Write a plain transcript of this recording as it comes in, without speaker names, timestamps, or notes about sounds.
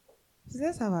So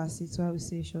let's have our seats while we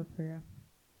say a short prayer.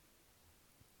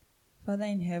 Father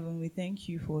in heaven, we thank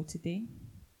you for today.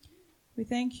 We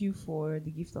thank you for the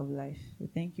gift of life. We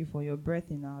thank you for your breath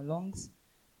in our lungs.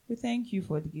 We thank you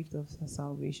for the gift of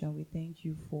salvation. We thank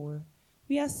you for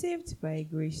we are saved by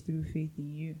grace through faith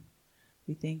in you.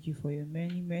 We thank you for your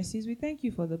many mercies. We thank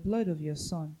you for the blood of your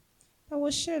Son that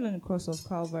was shed on the cross of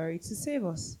Calvary to save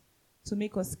us, to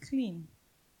make us clean,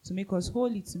 to make us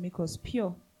holy, to make us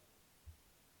pure,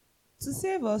 to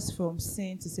save us from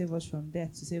sin, to save us from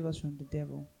death, to save us from the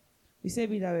devil. We say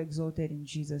be thou exalted in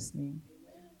Jesus' name.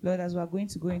 Lord, as we are going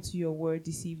to go into your word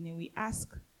this evening, we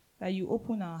ask that you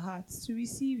open our hearts to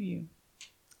receive you,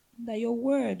 that your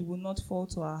word will not fall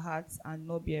to our hearts and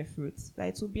not bear fruit, that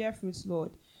it will bear fruit,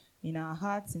 Lord, in our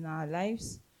hearts, in our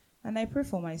lives. And I pray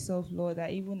for myself, Lord, that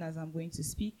even as I'm going to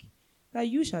speak, that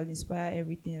you shall inspire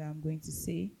everything that I'm going to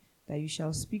say, that you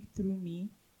shall speak through me,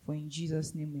 for in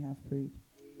Jesus' name we have prayed.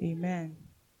 Amen.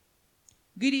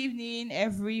 Good evening,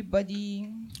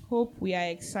 everybody. Hope we are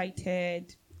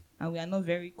excited and we are not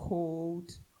very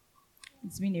cold.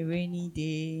 It's been a rainy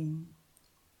day.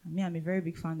 I'm a very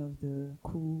big fan of the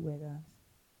cool weather.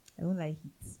 I don't like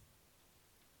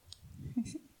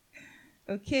it.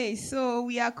 Okay, so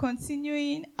we are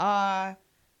continuing our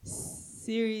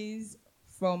series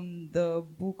from the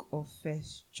book of 1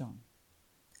 John.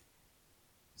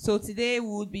 So today we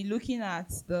will be looking at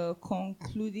the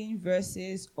concluding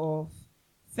verses of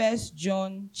 1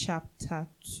 John chapter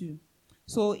 2.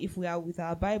 So if we are with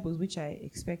our Bibles, which I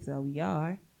expect that we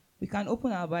are, we can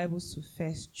open our Bibles to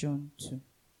 1 John 2.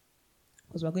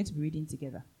 Because we're going to be reading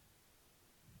together.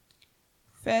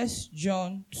 1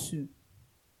 John 2.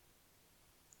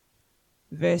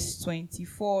 Verse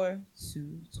 24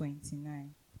 to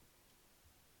 29.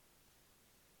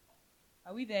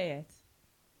 Are we there yet?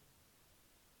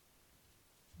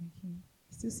 Okay.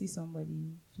 Still see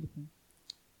somebody flipping.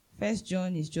 1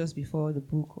 John is just before the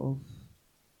book of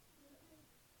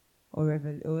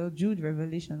Jude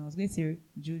Revelation. I was going to say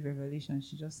Jude Revelation.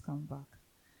 She just come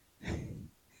back.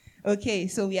 Okay,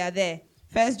 so we are there.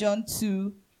 1 John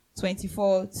 2,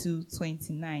 24 to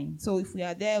 29. So if we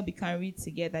are there, we can read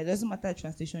together. It doesn't matter the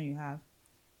translation you have.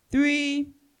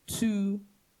 3, 2,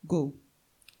 go.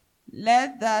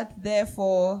 Let that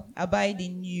therefore abide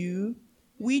in you,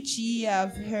 which ye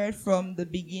have heard from the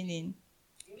beginning.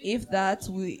 If that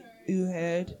you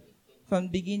heard from the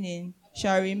beginning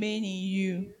shall remain in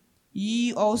you,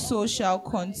 ye also shall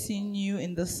continue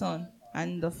in the Son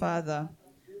and the Father.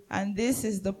 And this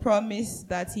is the promise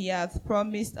that he hath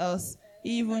promised us,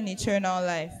 even eternal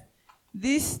life.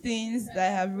 These things that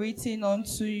I have written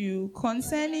unto you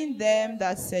concerning them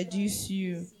that seduce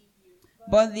you.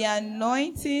 But the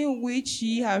anointing which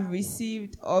ye have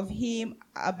received of him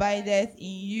abideth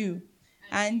in you,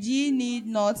 and ye need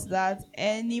not that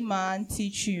any man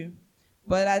teach you.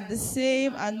 But that the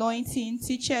same anointing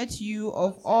teacheth you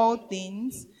of all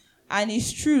things, and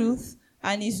is truth,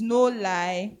 and is no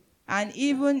lie, and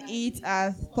even it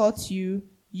hath taught you,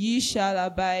 ye shall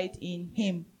abide in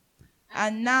him.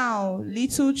 And now,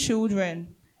 little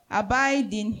children,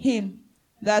 abide in him,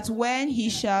 that when he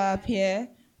shall appear,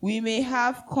 we may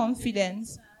have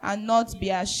confidence and not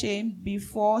be ashamed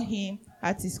before him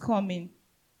at his coming.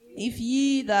 If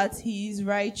ye that he is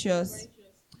righteous,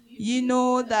 ye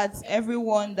know that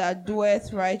everyone that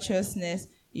doeth righteousness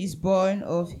is born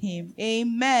of him.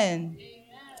 Amen.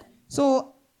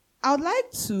 So, I would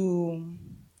like to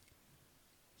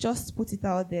just put it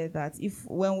out there that if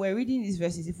when we're reading these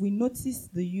verses, if we notice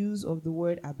the use of the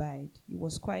word abide, it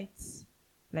was quite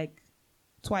like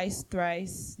twice,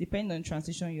 thrice, depending on the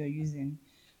translation you're using.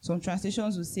 Some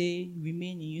translations will say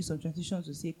remain in you, some translations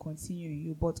will say continue in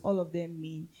you, but all of them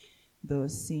mean the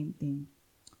same thing.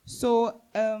 So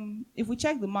if we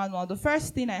check the manual, the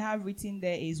first thing I have written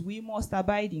there is we must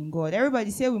abide in God.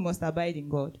 Everybody say we must abide in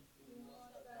God.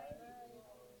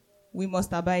 We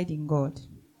must abide in God.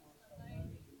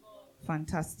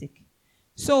 Fantastic.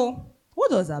 So, what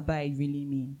does abide really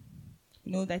mean?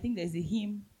 You know, I think there's a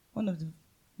hymn, one of the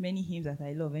many hymns that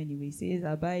I love anyway, says,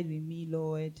 abide with me,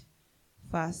 Lord,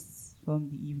 fast from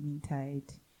the evening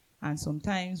tide. And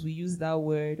sometimes we use that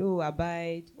word, oh,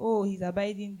 abide, oh, he's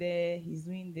abiding there, he's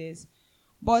doing this.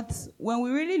 But when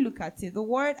we really look at it, the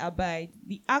word abide,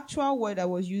 the actual word that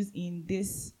was used in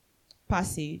this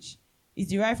passage is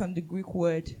derived from the Greek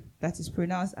word that is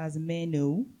pronounced as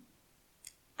meno.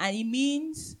 And it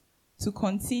means to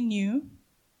continue,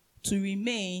 to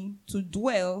remain, to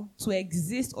dwell, to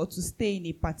exist, or to stay in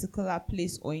a particular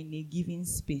place or in a given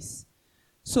space.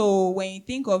 So when you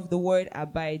think of the word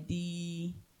abide,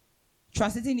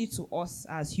 translating it to us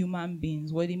as human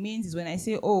beings, what it means is when I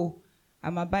say, oh,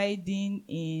 I'm abiding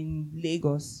in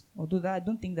Lagos. Although that I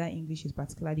don't think that English is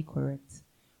particularly correct.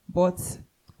 But,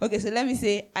 okay, so let me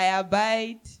say, I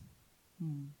abide.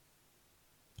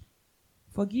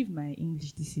 Forgive my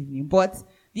English this evening. But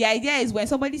the idea is when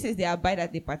somebody says they abide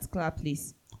at a particular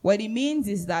place, what it means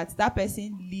is that that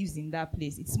person lives in that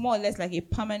place. It's more or less like a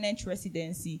permanent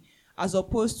residency as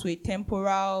opposed to a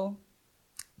temporal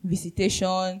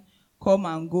visitation, come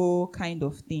and go kind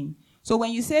of thing. So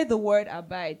when you say the word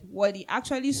abide, what it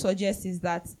actually suggests is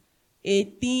that a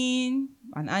thing,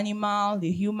 an animal,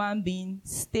 a human being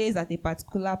stays at a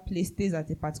particular place, stays at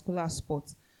a particular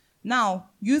spot. Now,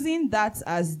 using that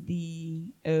as the,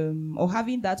 or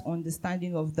having that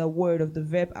understanding of the word, of the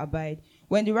verb abide,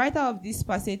 when the writer of this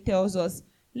passage tells us,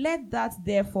 let that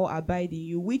therefore abide in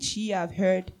you, which ye have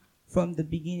heard from the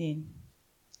beginning.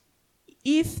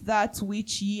 If that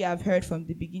which ye have heard from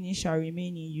the beginning shall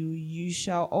remain in you, you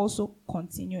shall also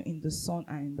continue in the Son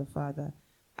and in the Father.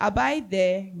 Abide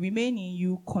there, remain in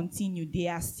you, continue. They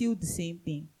are still the same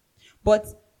thing. But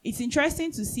it's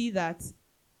interesting to see that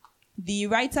the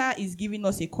writer is giving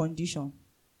us a condition.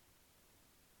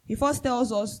 He first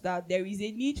tells us that there is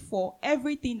a need for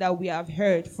everything that we have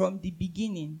heard from the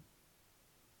beginning.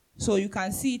 So you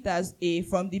can see it as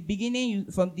from the beginning,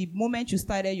 from the moment you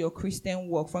started your Christian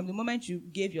walk, from the moment you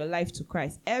gave your life to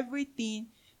Christ, everything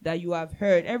that you have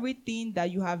heard, everything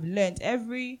that you have learned,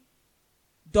 every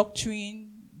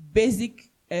doctrine, basic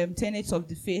tenets of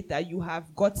the faith that you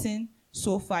have gotten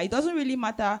so far. It doesn't really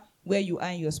matter where you are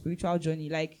in your spiritual journey.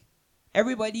 Like,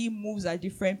 everybody moves at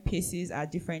different paces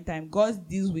at different times. God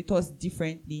deals with us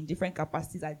differently, in different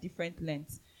capacities, at different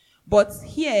lengths. But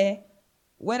here,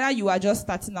 whether you are just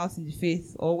starting out in the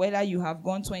faith, or whether you have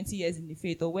gone 20 years in the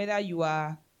faith, or whether you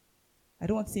are, I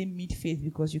don't want to say mid-faith,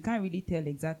 because you can't really tell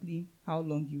exactly how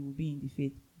long you will be in the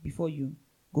faith before you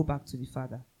go back to the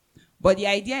Father. But the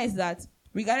idea is that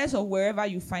regardless of wherever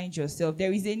you find yourself,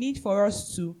 there is a need for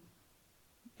us to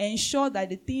ensure that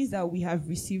the things that we have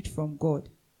received from God,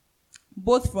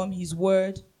 both from His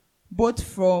Word, both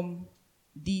from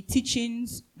the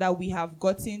teachings that we have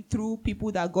gotten through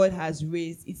people that God has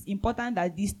raised, it's important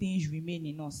that these things remain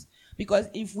in us. Because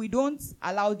if we don't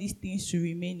allow these things to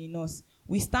remain in us,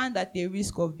 we stand at the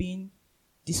risk of being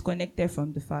disconnected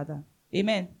from the Father.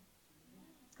 Amen.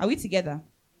 Are we together?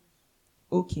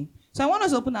 Okay. So I want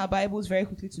us to open our Bibles very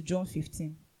quickly to John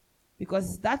 15.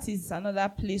 Because that is another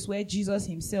place where Jesus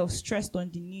himself stressed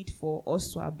on the need for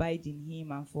us to abide in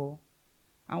him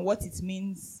and what it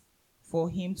means for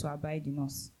him to abide in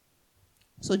us.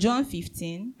 So John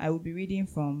 15, I will be reading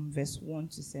from verse 1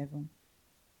 to 7.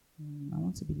 I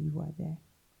want to believe we are there.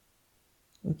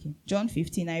 Okay. John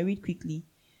 15, I read quickly.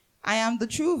 I am the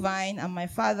true vine, and my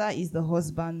Father is the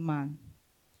husbandman.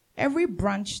 Every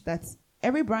branch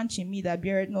in me that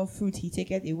beareth no fruit, he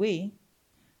taketh away.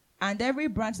 And every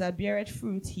branch that beareth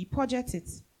fruit, he purgeth it.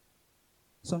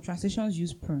 Some translations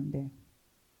use prune there.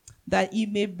 That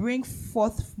it may bring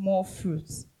forth more fruit.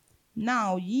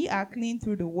 Now ye are clean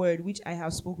through the word which I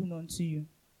have spoken unto you.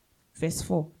 Verse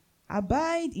 4.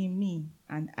 Abide in me,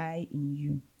 and I in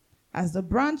you. As the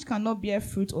branch cannot bear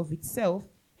fruit of itself,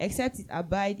 except it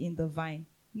abide in the vine,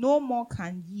 no more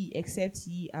can ye, except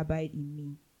ye abide in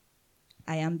me.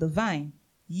 I am the vine,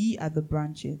 ye are the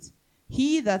branches.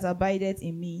 He that abideth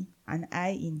in me, and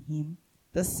I in him,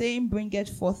 the same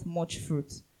bringeth forth much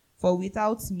fruit. For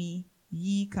without me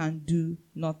ye can do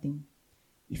nothing.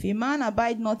 If a man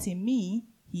abide not in me,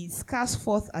 he is cast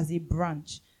forth as a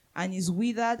branch, and is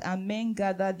withered, and men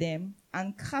gather them,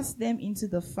 and cast them into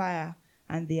the fire,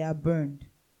 and they are burned.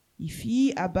 If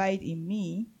ye abide in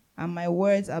me, and my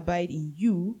words abide in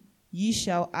you, ye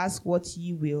shall ask what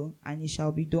ye will, and it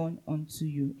shall be done unto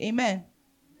you. Amen.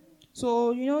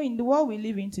 So, in the world we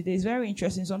live in today, it's very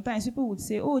interesting. Sometimes people would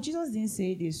say, oh, Jesus didn't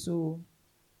say this, so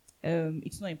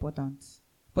it's not important.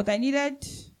 But there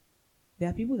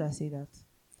are people that say that.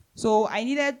 So I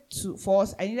needed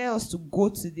us to go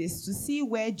to this, to see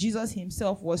where Jesus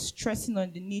himself was stressing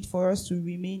on the need for us to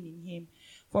remain in him,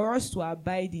 for us to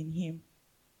abide in him.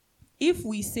 If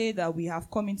we say that we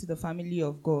have come into the family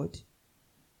of God,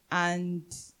 and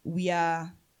we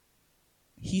are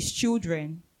his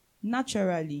children,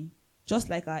 naturally, just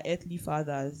like our earthly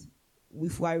fathers,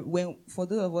 for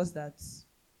those of us that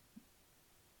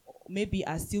maybe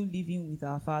are still living with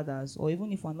our fathers, or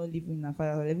even if we're not living with our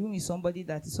fathers, or even with somebody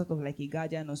that is sort of like a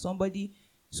guardian or somebody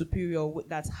superior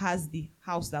that has the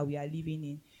house that we are living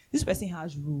in, this person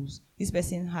has rules. This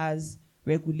person has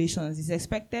regulations. It's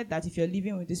expected that if you're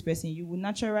living with this person, you will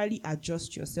naturally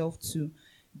adjust yourself to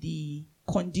the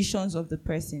conditions of the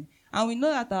person. And we know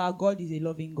that our God is a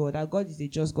loving God. Our God is a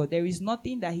just God. There is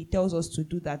nothing that he tells us to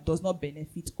do that does not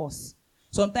benefit us.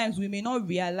 Sometimes we may not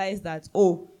realize that,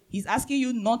 oh, he's asking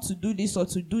you not to do this or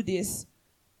to do this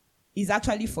is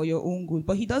actually for your own good.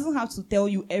 But he doesn't have to tell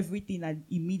you everything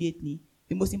immediately.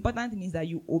 The most important thing is that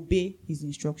you obey his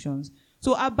instructions.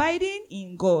 So abiding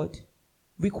in God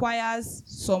requires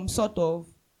some sort of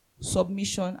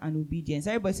submission and obedience.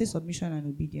 Everybody say submission and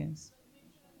obedience.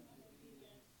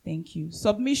 Thank you.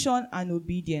 Submission and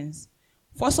obedience.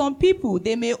 For some people,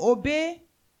 they may obey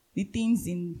the things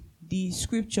in the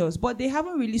scriptures, but they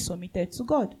haven't really submitted to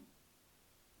God.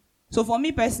 So for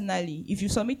me personally, if you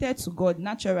submitted to God,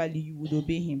 naturally you would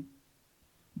obey him.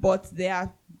 But there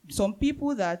are some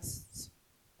people that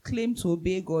claim to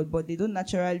obey God, but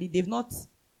they've not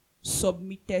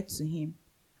submitted to him.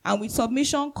 And with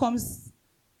submission comes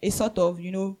a sort of,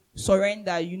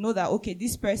 surrender. You know that, okay,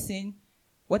 this person,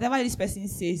 whatever this person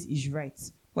says is right.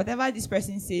 Whatever this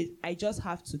person says, I just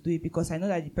have to do it because I know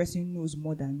that the person knows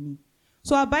more than me.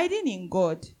 So abiding in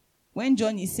God, when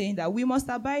John is saying that we must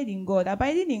abide in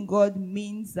God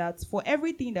means that for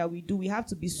everything that we do, we have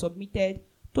to be submitted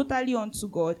totally unto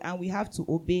God and we have to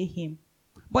obey him.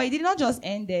 But it did not just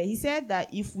end there. He said that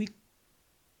if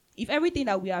everything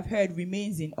that we have heard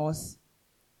remains in us,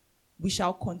 we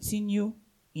shall continue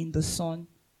in the Son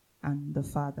and the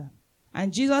Father.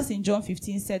 And Jesus in John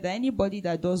 15 said that anybody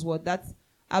that does what? That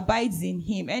abides in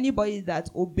him, anybody that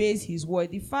obeys his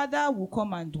word, the Father will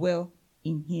come and dwell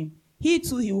in him. He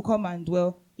too, he will come and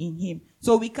dwell in him.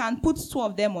 So we can put two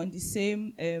of them on the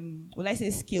same,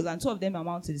 scale, and two of them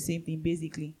amount to the same thing,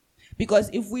 basically. Because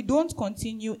if we don't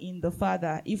continue in the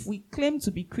Father, if we claim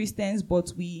to be Christians,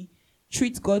 but we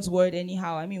treat God's word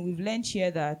anyhow, we've learned here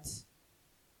that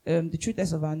the true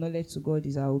test of our knowledge to God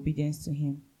is our obedience to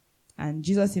him. And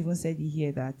Jesus even said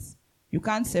here that you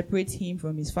can't separate him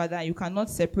from his Father. You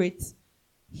cannot separate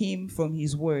him from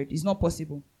his word. It's not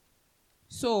possible.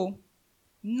 So,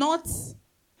 not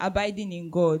abiding in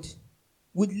God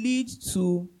would lead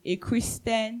to a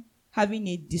Christian having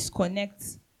a disconnect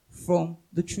from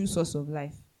the true source of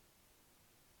life.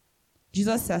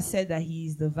 Jesus has said that he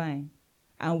is the vine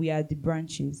and we are the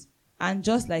branches. And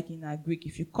just like in our Greek,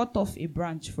 if you cut off a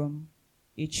branch from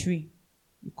a tree,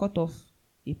 you cut off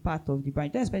a part of the branch.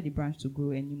 You don't expect the branch to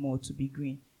grow anymore, to be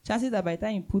green. Chances that by the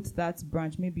time you put that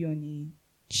branch maybe on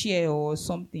a chair or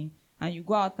something, and you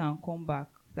go out and come back,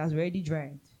 it has already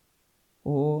dried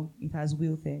or it has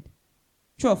wilted.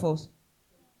 True or false?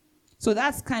 So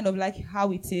that's kind of like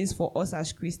how it is for us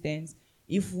as Christians.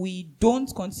 If we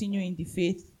don't continue in the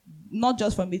faith, not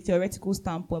just from a theoretical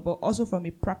standpoint, but also from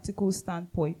a practical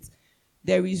standpoint,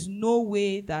 there is no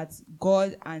way that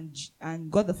God and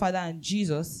God the Father and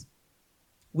Jesus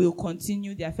will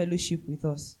continue their fellowship with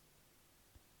us.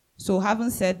 So having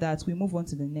said that, we move on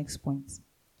to the next point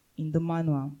in the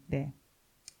manual there.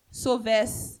 So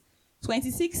verse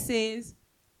 26 says,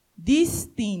 these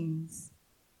things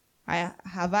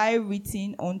have I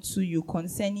written unto you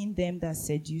concerning them that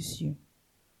seduce you.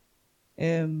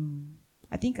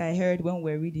 I think I heard when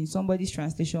we were reading, somebody's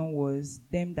translation was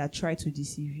them that try to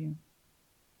deceive you.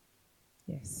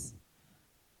 Yes.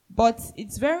 But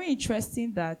it's very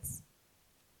interesting that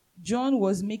John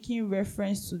was making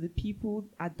reference to the people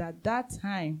at that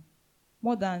time,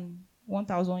 more than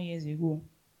 1,000 years ago,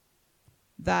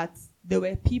 that there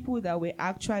were people that were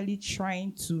actually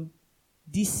trying to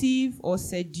deceive or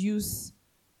seduce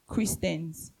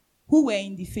Christians who were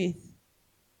in the faith.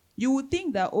 You would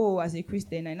think that, oh, as a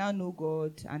Christian, I now know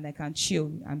God and I can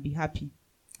chill and be happy.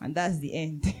 And that's the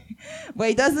end. But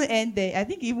it doesn't end there. I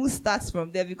think it even starts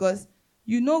from there because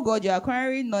you know God, you're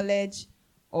acquiring knowledge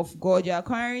of God, you're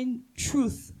acquiring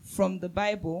truth from the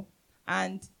Bible,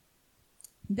 and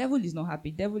the devil is not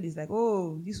happy. The devil is like,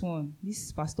 oh,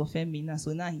 this Pastor Femi,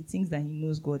 so now he thinks that he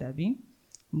knows God, Abi.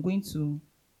 I'm going to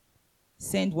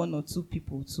send one or two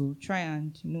people to try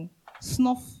and,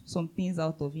 snuff some things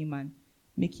out of him and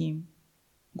make him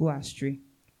go astray.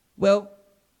 Well,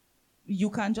 you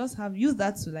can just use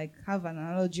that to have an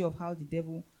analogy of how the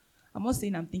devil, I'm not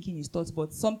saying I'm thinking his thoughts,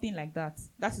 but something like that.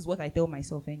 That is what I tell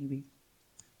myself anyway.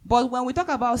 But when we talk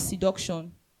about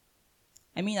seduction,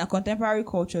 our contemporary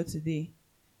culture today,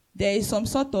 there is some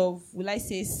sort of, will I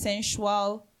say,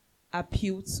 sensual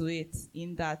appeal to it,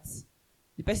 in that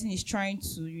the person is trying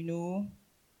to,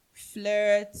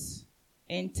 flirt,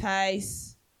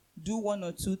 entice, do one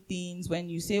or two things. When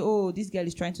you say, oh, this girl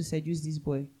is trying to seduce this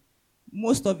boy,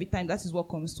 most of the time that is what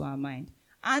comes to our mind.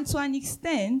 And to an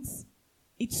extent,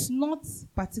 it's not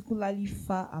particularly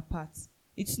far apart.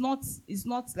 It's not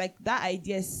like that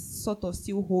idea sort of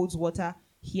still holds water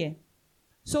here.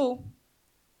 So,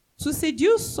 to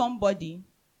seduce somebody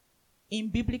in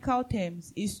biblical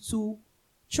terms is to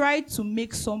try to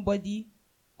make somebody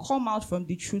come out from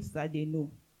the truth that they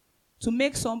know, to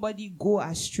make somebody go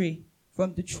astray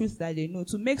from the truth that they know,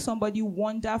 to make somebody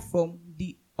wander from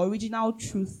the original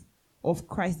truth of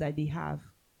Christ that they have.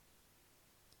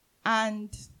 And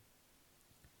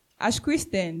as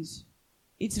Christians,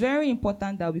 it's very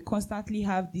important that we constantly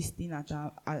have this thing at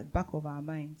the back of our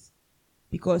minds.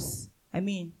 Because,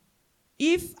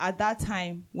 if at that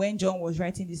time when John was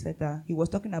writing this letter, he was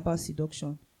talking about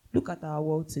seduction, look at our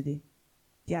world today.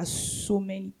 There are so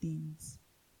many things.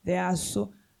 There are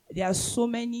so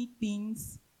many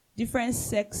things, different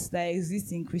sects that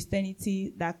exist in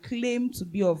Christianity that claim to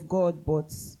be of God,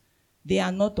 but they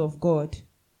are not of God.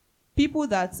 People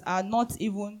that are not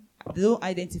even, they don't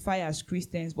identify as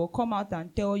Christians, but come out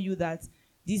and tell you that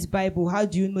this Bible, how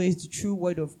do you know it's the true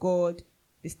word of God?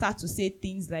 They start to say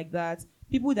things like that.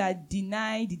 People that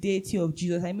deny the deity of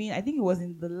Jesus. I think it was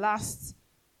in the last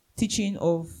teaching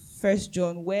of 1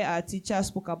 John where our teacher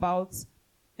spoke about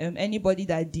anybody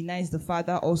that denies the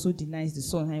Father also denies the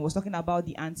Son. And he was talking about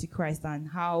the Antichrist and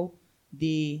how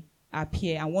they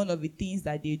appear. And one of the things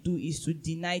that they do is to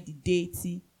deny the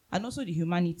deity and also the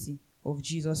humanity of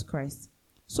Jesus Christ.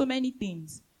 So many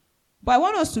things. But I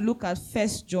want us to look at 1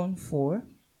 John 4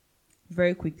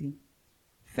 very quickly.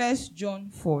 1 John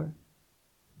 4.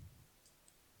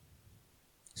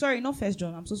 Sorry, not 1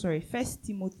 John. I'm so sorry. 1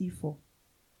 Timothy 4.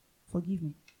 Forgive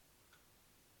me.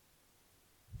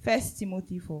 1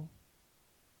 Timothy 4.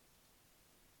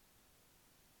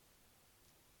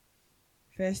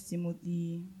 1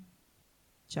 Timothy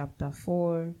chapter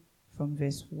 4 from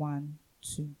verse 1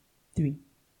 to 3.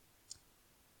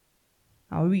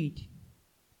 I'll read.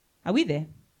 Are we there?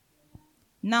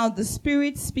 Now the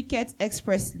Spirit speaketh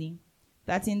expressly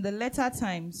that in the latter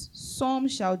times some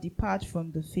shall depart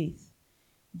from the faith,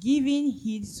 giving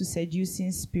heed to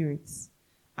seducing spirits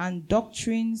and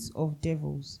doctrines of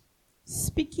devils,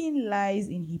 speaking lies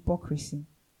in hypocrisy,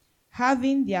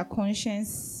 having their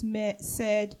conscience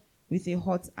seared with a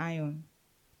hot iron,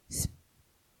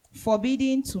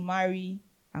 forbidding to marry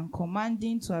and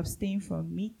commanding to abstain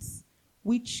from meats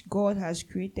which God has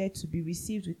created to be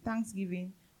received with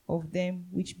thanksgiving of them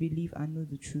which believe and know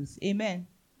the truth. Amen.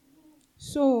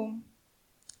 So,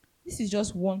 this is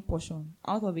just one portion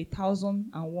out of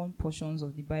 1,001 portions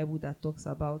of the Bible that talks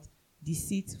about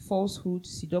deceit, falsehood,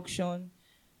 seduction,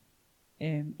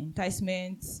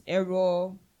 enticement,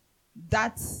 error,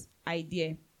 that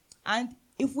idea. And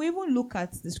if we even look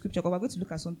at the scripture, because we're going to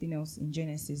look at something else in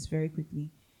Genesis very quickly,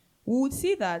 we would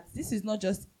see that this is not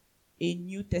just a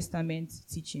New Testament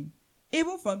teaching.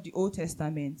 Even from the Old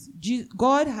Testament,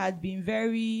 God had been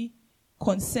very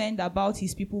concerned about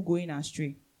his people going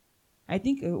astray. I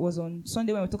think it was on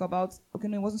Sunday when we talk about, okay,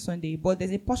 no, it wasn't Sunday, but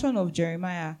there's a portion of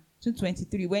Jeremiah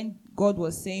 2:23 when God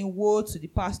was saying, woe to the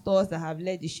pastors that have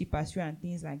led the sheep astray and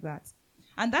things like that.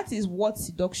 And that is what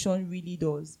seduction really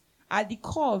does. At the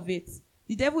core of it,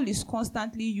 the devil is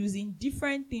constantly using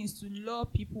different things to lure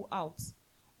people out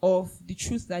of the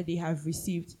truth that they have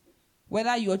received.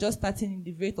 Whether you're just starting in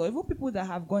the faith or even people that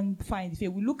have gone far in the faith.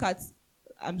 We look at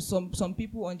some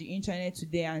people on the internet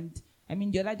today, and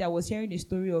the other day I was hearing a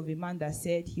story of a man that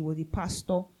said he was a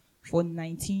pastor for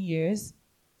 19 years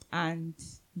and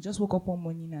he just woke up one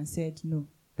morning and said, no,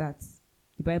 that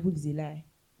the Bible is a lie.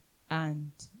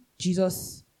 And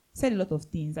Jesus said a lot of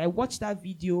things. I watched that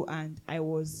video and I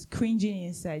was cringing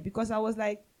inside because I was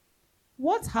like,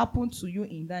 what happened to you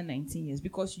in that 19 years?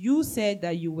 Because you said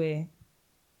that you were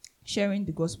sharing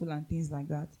the gospel and things like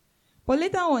that. But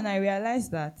later on, I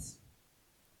realized that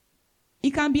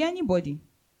it can be anybody.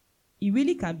 It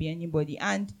really can be anybody.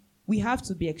 And we have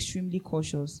to be extremely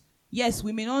cautious. Yes,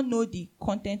 we may not know the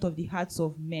content of the hearts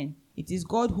of men. It is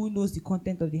God who knows the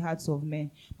content of the hearts of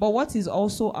men. But what is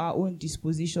also our own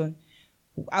disposition?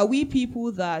 Are we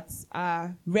people that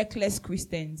are reckless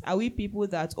Christians? Are we people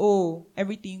that,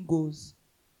 everything goes?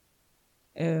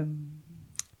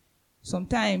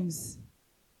 Sometimes,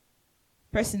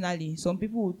 personally, some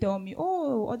people will tell me,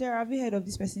 have you heard of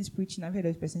this person's preaching? I've heard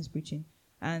of this person's preaching.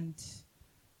 And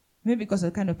maybe because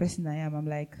of the kind of person I am, I'm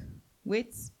like,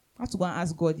 wait, I have to go and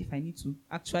ask God if I need to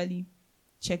actually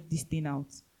check this thing out.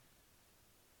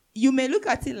 You may look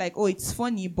at it like, it's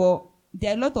funny, but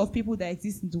there are a lot of people that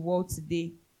exist in the world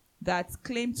today that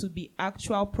claim to be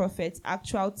actual prophets,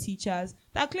 actual teachers,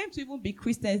 that claim to even be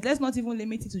Christians. Let's not even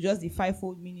limit it to just the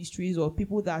fivefold ministries or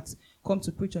people that come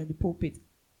to preach on the pulpit.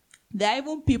 There are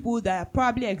even people that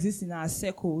probably exist in our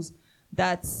circles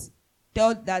that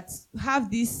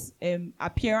have this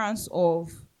appearance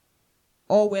of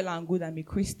all well and good. I'm a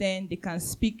Christian. They can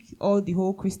speak all the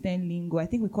whole Christian lingo. I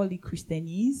think we call it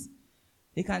Christianese.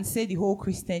 They can say the whole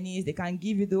Christianese. They can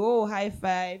give you the whole high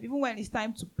five. Even when it's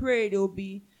time to pray, they'll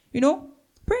be You know,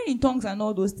 praying in tongues and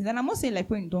all those things. And I'm not saying like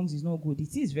praying in tongues is not good.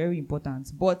 It is very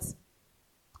important. But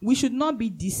we should not be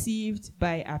deceived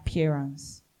by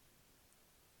appearance.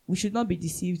 We should not be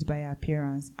deceived by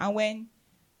appearance. And when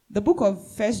the book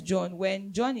of First John,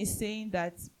 when John is saying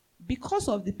that because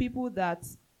of the people that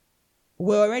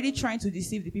were already trying to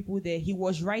deceive the people there, he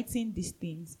was writing these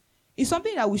things. It's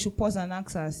something that we should pause and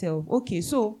ask ourselves. Okay,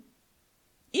 so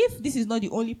if this is not the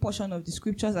only portion of the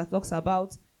scriptures that talks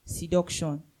about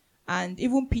seduction, and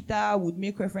even Peter would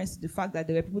make reference to the fact that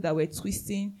there were people that were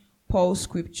twisting Paul's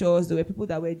scriptures, there were people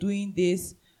that were doing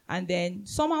this, and then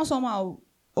somehow,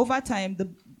 over time,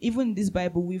 even in this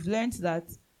Bible, we've learned that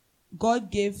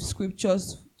God gave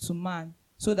scriptures to man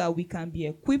so that we can be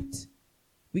equipped,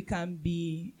 we can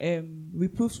be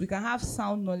reproofed, we can have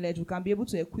sound knowledge, we can be able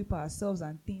to equip ourselves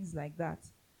and things like that.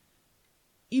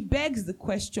 It begs the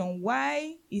question,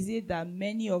 why is it that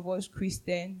many of us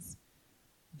Christians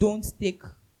don't take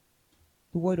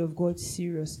the word of God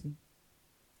seriously?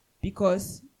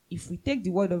 Because if we take the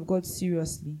word of God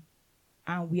seriously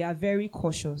and we are very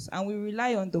cautious and we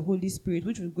rely on the Holy Spirit,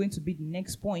 which is going to be the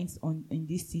next point in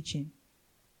this teaching,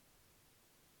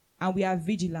 and we are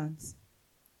vigilant,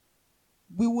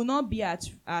 we will not be at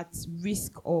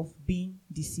risk of being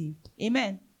deceived.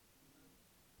 Amen.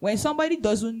 When somebody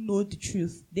doesn't know the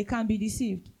truth, they can be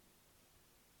deceived.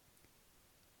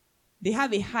 They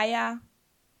have a higher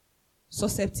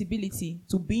susceptibility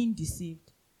to being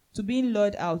deceived, to being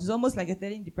lured out. It's almost like you're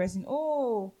telling the person,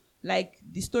 oh, like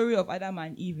the story of Adam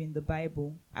and Eve in the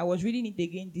Bible. I was reading it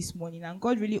again this morning, and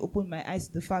God really opened my eyes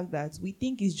to the fact that we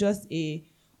think it's just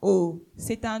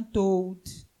Satan told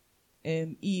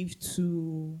Eve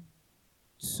to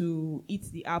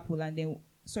eat the apple, and then,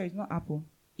 sorry, it's not apple,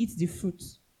 eat the fruit,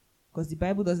 because the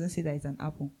Bible doesn't say that it's an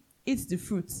apple. It's the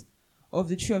fruit of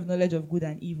the tree of knowledge of good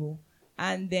and evil.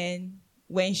 And then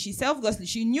when she self-gossiped,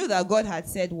 she knew that God had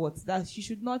said what? That she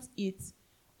should not eat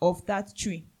of that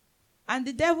tree. And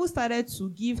the devil started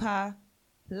to give her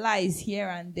lies here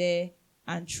and there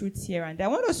and truths here and there. I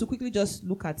want us to quickly just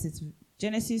look at it.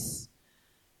 Genesis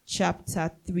chapter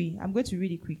 3. I'm going to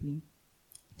read it quickly.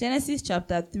 Genesis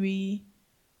chapter 3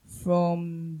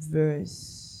 from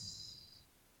verse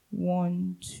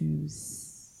 1 to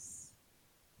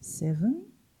 7.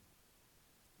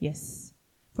 Yes,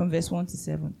 from verse 1 to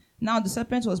 7. Now the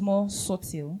serpent was more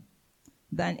subtle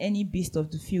than any beast of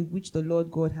the field which the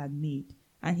Lord God had made.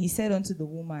 And he said unto the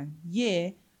woman,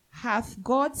 Yea, hath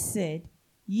God said,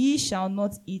 Ye shall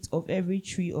not eat of every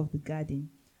tree of the garden?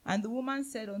 And the woman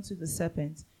said unto the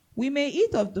serpent, We may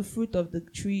eat of the fruit of the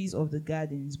trees of the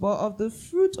gardens, but of the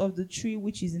fruit of the tree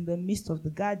which is in the midst of the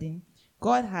garden,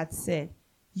 God hath said,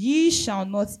 Ye shall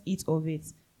not eat of it,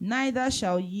 neither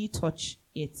shall ye touch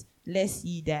it, lest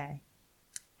ye die.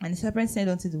 And the serpent said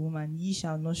unto the woman, Ye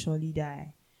shall not surely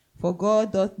die. For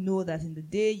God doth know that in the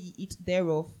day ye eat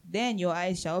thereof, then your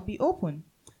eyes shall be opened,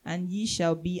 and ye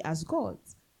shall be as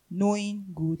gods, knowing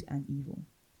good and evil.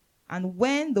 And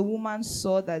when the woman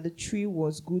saw that the tree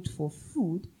was good for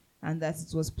food, and that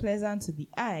it was pleasant to the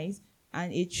eyes,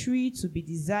 and a tree to be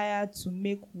desired to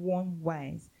make one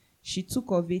wise, she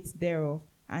took of it thereof,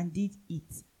 and did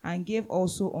eat, and gave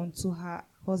also unto her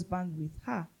husband with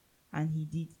her, and he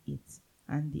did eat.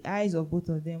 And the eyes of both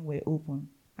of them were open,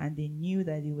 and they knew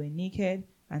that they were naked,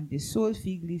 and they sewed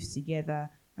fig leaves together,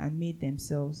 and made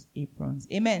themselves aprons.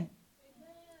 Amen.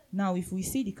 Now, if we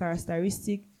see the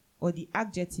characteristic, or the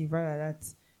adjective rather, that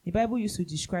the Bible used to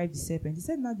describe the serpent, it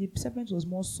said now the serpent was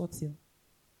more subtle.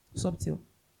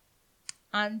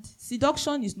 And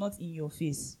seduction is not in your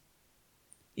face.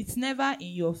 It's never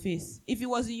in your face. If it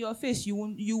was in your face,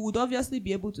 you would obviously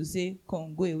be able to say,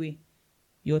 Come, go away.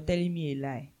 You're telling me a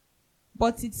lie.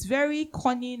 But it's very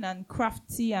cunning and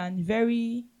crafty and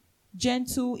very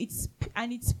gentle. It's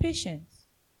patient.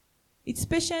 It's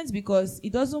patient because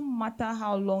it doesn't matter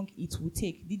how long it will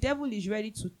take. The devil is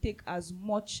ready to take as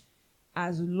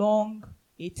long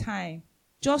a time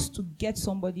just to get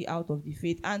somebody out of the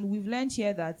faith. And we've learned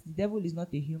here that the devil is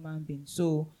not a human being,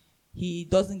 so he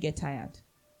doesn't get tired.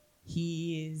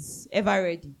 He is ever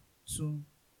ready to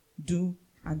do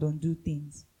and undo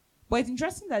things. But it's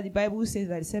interesting that the Bible says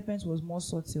that the serpent was more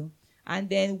subtle. And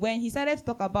then when he started to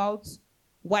talk about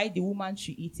why the woman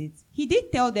should eat it, he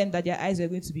did tell them that their eyes were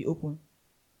going to be open.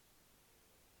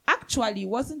 Actually, it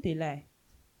wasn't a lie.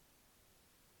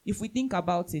 If we think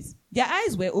about it, their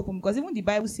eyes were open, because even the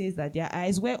Bible says that their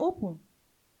eyes were open.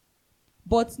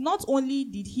 But not only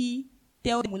did he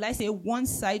tell them, will I say, one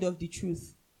side of the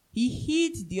truth, he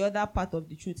hid the other part of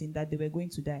the truth, in that they were going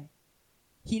to die.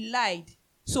 He lied.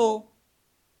 So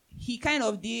he kind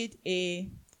of did a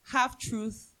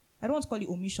half-truth, I don't want to call it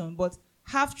omission, but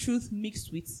half truth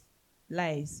mixed with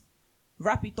lies,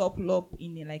 wrap it up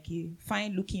in a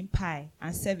fine looking pie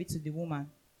and serve it to the woman.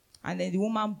 And then the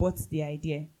woman bought the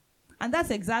idea. And that's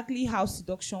exactly how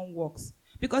seduction works.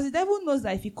 Because the devil knows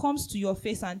that if he comes to your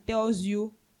face and tells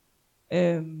you,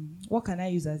 what can I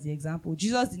use as the example?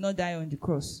 Jesus did not die on the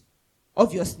cross.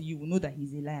 Obviously, you will know that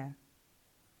he's a liar.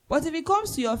 But if he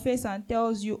comes to your face and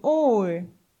tells you,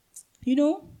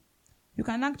 you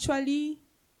can actually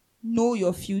know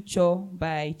your future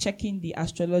by checking the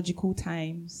astrological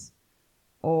times,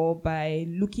 or by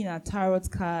looking at tarot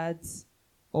cards,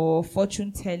 or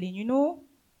fortune telling,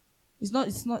 it's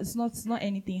not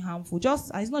anything harmful.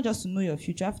 It's not just to know your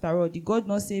future. After all, did God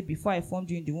not say, before I formed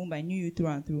you in the womb, I knew you through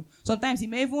and through? Sometimes he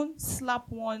may even slap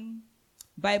one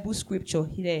Bible scripture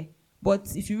here.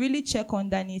 But if you really check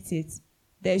underneath it,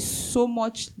 there's so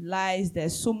much lies,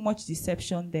 there's so much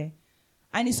deception there.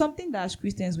 And it's something that as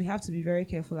Christians we have to be very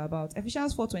careful about.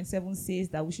 Ephesians 4:27 says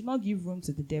that we should not give room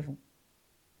to the devil.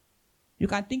 You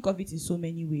can think of it in so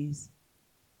many ways.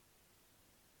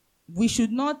 We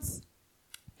should not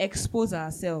expose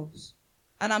ourselves.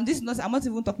 And I'm not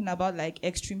even talking about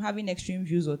having extreme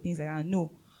views or things like that.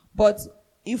 No. But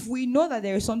if we know that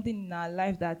there is something in our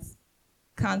life that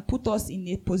can put us in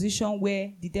a position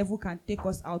where the devil can take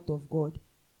us out of God,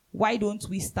 why don't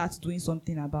we start doing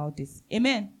something about this?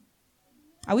 Amen.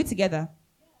 Are we together?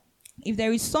 If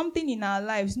there is something in our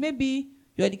lives, maybe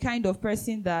you're the kind of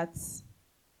person that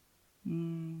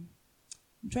I'm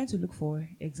trying to look for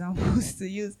examples to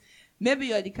use. Maybe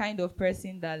you're the kind of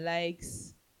person that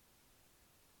likes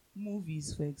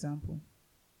movies, for example.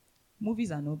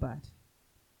 Movies are not bad.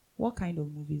 What kind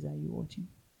of movies are you watching?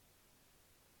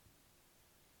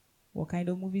 What kind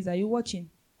of movies are you watching?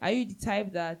 Are you the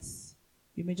type that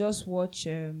you may just watch?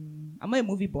 I'm not a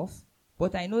movie buff,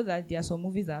 but I know that there are some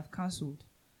movies that I've cancelled.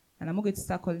 And I'm not going to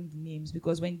start calling the names,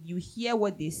 because when you hear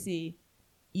what they say,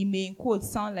 it may, in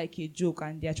quotes, sound like a joke,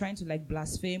 and they're trying to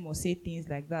blaspheme or say things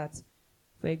like that.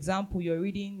 For example, you're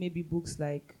reading maybe books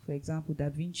like, for example, Da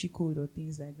Vinci Code or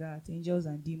things like that, Angels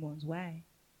and Demons. Why?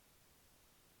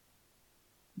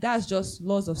 That's just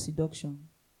laws of seduction,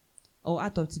 or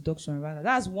art of seduction, rather.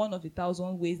 That's one of the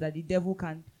 1,000 ways that the devil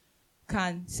can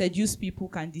seduce people,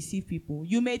 can deceive people.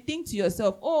 You may think to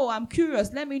yourself, I'm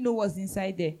curious, let me know what's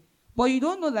inside there. But you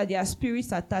don't know that there are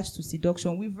spirits attached to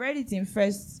seduction. We've read it in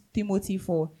 1 Timothy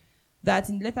 4, that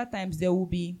in later times there will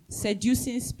be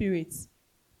seducing spirits.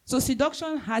 So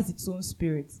seduction has its own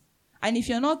spirit. And if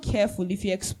you're not careful, if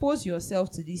you expose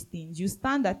yourself to these things, you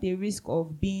stand at a risk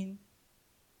of being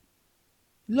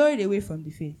lured away from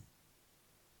the faith.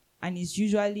 And it's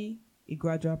usually a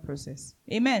gradual process.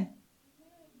 Amen.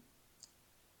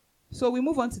 So we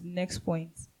move on to the next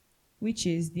point, which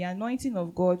is the anointing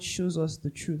of God shows us the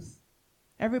truth.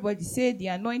 Everybody say, the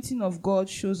anointing of God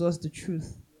shows us the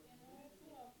truth.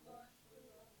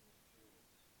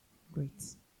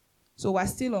 Great. So we're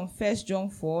still on 1 John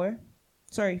 2.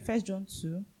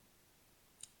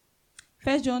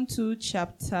 1 John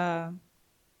chapter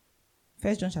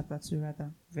 2,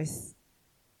 verse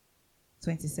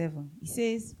 27. It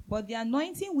says, but the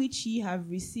anointing which ye have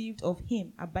received of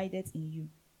him abideth in you.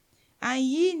 And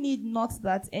ye need not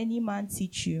that any man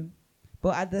teach you,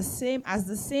 but as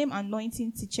the same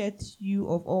anointing teacheth you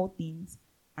of all things,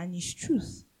 and is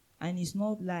truth, and is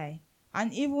not lie,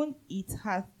 and even it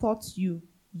hath taught you,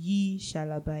 ye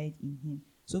shall abide in him.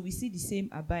 So we see the same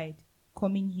abide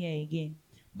coming here again.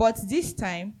 But this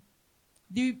time,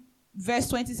 the verse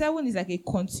 27 is like a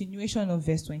continuation of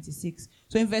verse 26.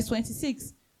 So in verse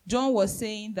 26, John was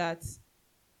saying that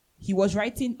he was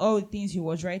writing all the things he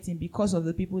was writing because of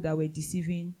the people that were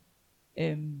deceiving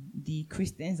the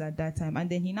Christians at that time. And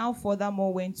then he now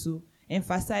furthermore went to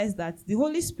emphasize that the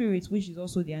Holy Spirit, which is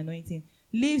also the anointing,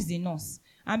 lives in us.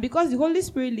 And because the Holy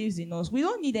Spirit lives in us, we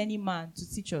don't need any man to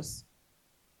teach us,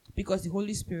 because the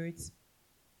Holy Spirit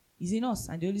is in us,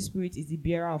 and the Holy Spirit is the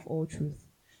bearer of all truth.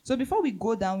 So before we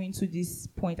go down into this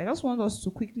point, I just want us to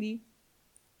quickly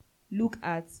look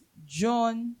at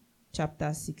John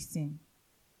chapter 16.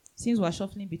 Since we're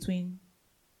shuffling between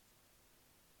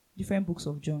different books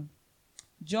of John.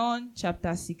 John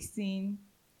chapter 16,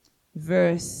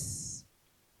 verse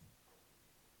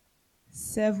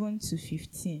 7 to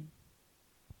 15.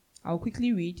 I'll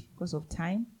quickly read because of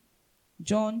time.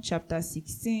 John chapter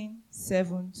 16,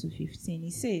 7 to 15.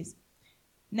 It says,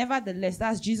 nevertheless,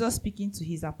 that's Jesus speaking to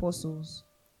his apostles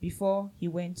before he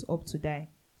went up to die.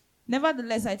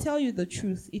 Nevertheless, I tell you the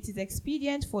truth. It is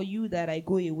expedient for you that I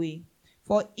go away.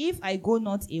 For if I go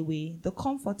not away, the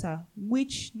Comforter will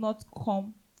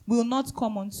not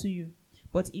come unto you.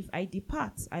 But if I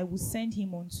depart, I will send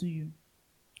him unto you.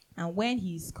 And when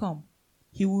he is come,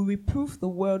 He will reprove the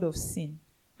world of sin,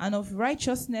 and of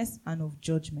righteousness and of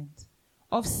judgment.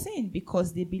 Of sin,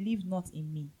 because they believe not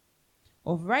in me.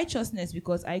 Of righteousness,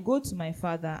 because I go to my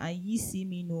Father, and ye see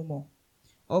me no more.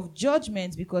 Of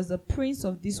judgment, because the prince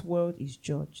of this world is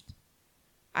judged.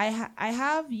 I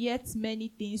have yet many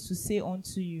things to say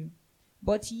unto you,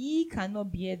 but ye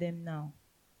cannot bear them now.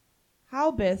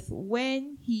 Howbeit,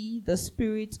 when he, the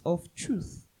Spirit of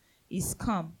truth, is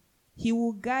come, he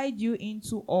will guide you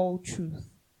into all truth.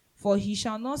 For he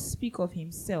shall not speak of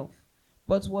himself,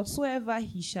 but whatsoever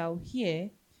he shall hear,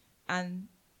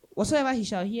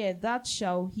 that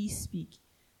shall he speak,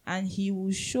 and he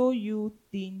will show you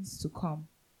things to come.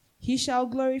 He shall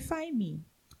glorify me,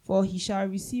 for he shall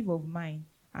receive of mine,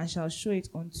 and shall show it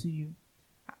unto you.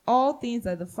 All things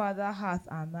that the Father hath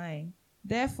are mine.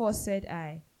 Therefore said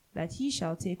I, that he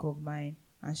shall take of mine,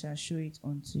 and shall show it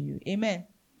unto you. Amen.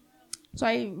 So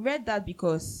I read that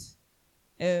because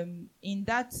in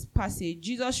that passage,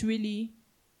 Jesus really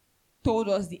told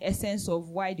us the essence of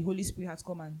why the Holy Spirit has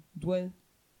come and dwelt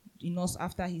in us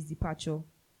after his departure.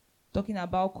 Talking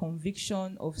about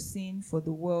conviction of sin for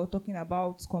the world, talking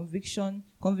about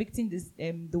convicting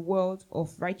the world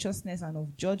of righteousness and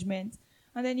of judgment.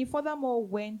 And then he furthermore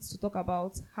went to talk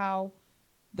about how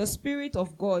the Spirit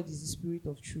of God is the Spirit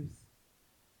of truth.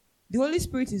 The Holy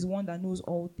Spirit is one that knows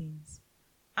all things.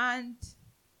 And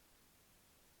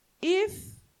if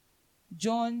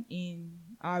John in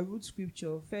our root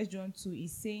scripture, 1 John 2,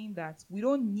 is saying that we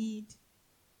don't need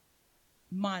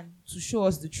man to show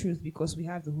us the truth because we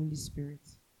have the Holy Spirit,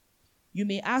 you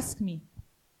may ask me,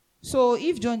 so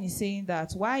if John is saying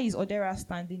that, why is Odera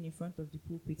standing in front of the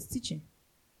pulpit teaching?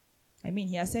 I mean,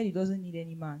 he has said he doesn't need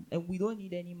any man, and we don't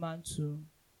need any man to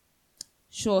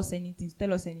show us anything, to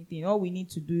tell us anything. All we need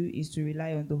to do is to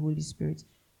rely on the Holy Spirit.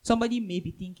 Somebody may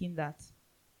be thinking that.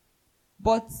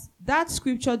 But that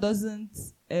scripture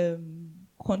doesn't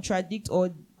contradict or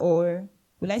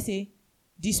will I say,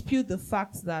 dispute the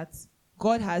fact that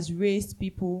God has raised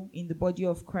people in the body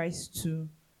of Christ to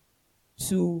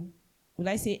will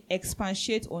I say,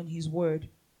 expatiate on his word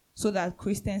so that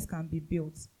Christians can be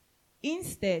built.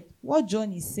 Instead, what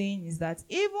John is saying is that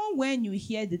even when you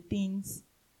hear the things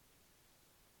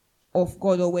of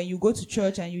God, or when you go to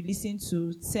church and you listen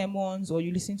to sermons or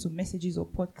you listen to messages or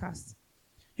podcasts,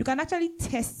 you can actually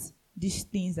test these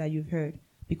things that you've heard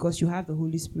because you have the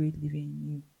Holy Spirit living in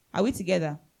you. Are we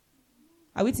together?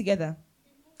 Are we together?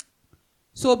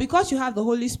 So because you have the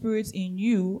Holy Spirit in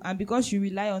you and because you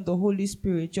rely on the Holy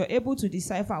Spirit, you're able to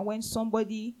decipher when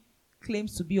somebody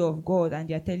claims to be of God and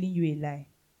they're telling you a lie.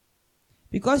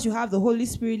 Because you have the Holy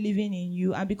Spirit living in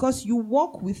you and because you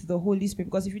walk with the Holy Spirit.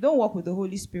 Because if you don't walk with the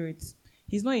Holy Spirit,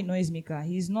 he's not a noisemaker.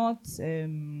 He's not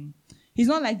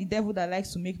like the devil that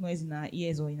likes to make noise in our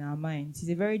ears or in our minds. He's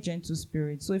a very gentle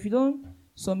spirit. So if you don't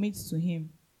submit to him,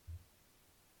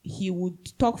 he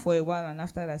would talk for a while and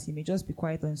after that he may just be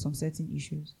quiet on some certain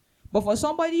issues. But for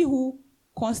somebody who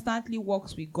constantly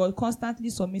walks with God, constantly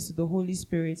submits to the Holy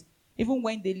Spirit, even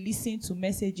when they listen to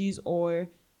messages or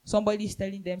somebody is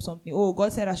telling them something, oh,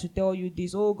 God said I should tell you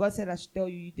this, oh, God said I should tell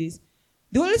you this,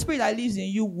 the Holy Spirit that lives in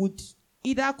you would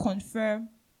either confirm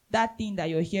that thing that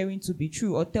you're hearing to be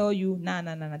true or tell you, nah,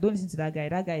 don't listen to that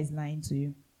guy is lying to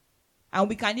you. And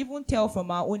we can even tell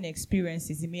from our own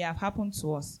experiences, it may have happened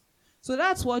to us. So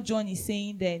that's what John is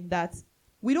saying then, that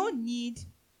we don't need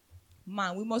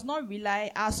man. We must not rely.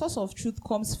 Our source of truth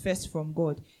comes first from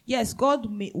God. Yes, God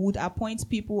would appoint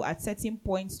people at certain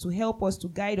points to help us, to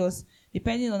guide us,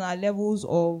 depending on our levels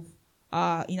of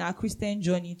in our Christian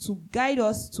journey, to guide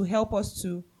us, to help us,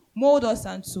 to mold us,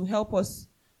 and to help us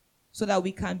so that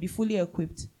we can be fully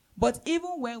equipped. But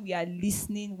even when we are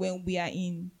listening, when we are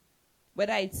in,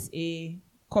 whether it's a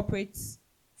corporate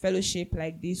fellowship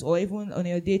like this, or even on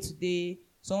your day-to-day,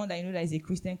 someone that you know that is a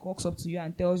Christian walks up to you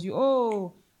and tells you,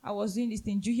 oh, I was doing this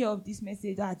thing. Did you hear of this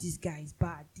message? This guy is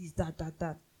bad. This,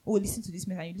 that. Oh, listen to this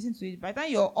message. And you listen to it. By the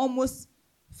time you're almost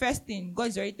first thing, God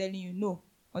is already telling you, no,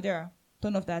 Odera,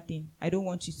 turn off that thing. I don't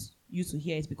want you to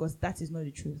hear it because that is not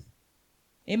the truth.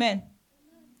 Amen.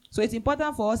 So it's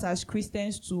important for us as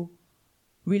Christians to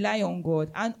rely on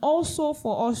God and also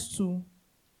for us to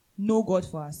know God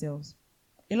for ourselves.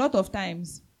 A lot of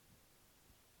times,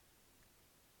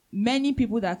 many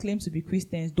people that claim to be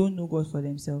Christians don't know God for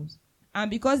themselves. And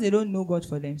because they don't know God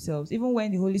for themselves, even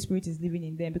when the Holy Spirit is living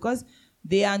in them, because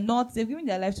they've given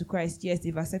their life to Christ, yes,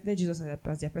 they've accepted Jesus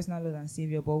as their personal Lord and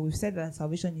Savior, but we've said that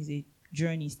salvation is a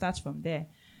journey, it starts from there.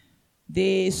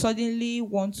 They suddenly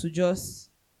want to just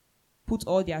put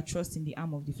all their trust in the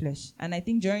arm of the flesh. And I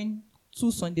think during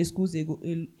 2 Sunday schools ago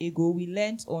we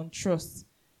learned on trust.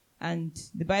 And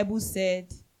the Bible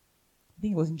said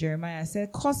think it was in Jeremiah,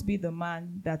 said, "Cursed be the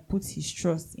man that puts his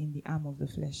trust in the arm of the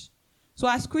flesh." So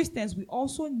as Christians, we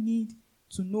also need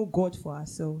to know God for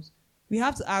ourselves. We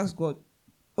have to ask God,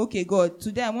 okay, God,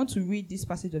 today I want to read this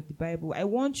passage of the Bible. I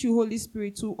want you, Holy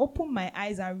Spirit, to open my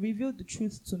eyes and reveal the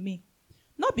truth to me.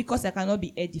 Not because I cannot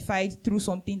be edified through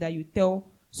something that you tell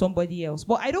somebody else,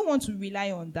 but I don't want to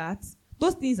rely on that.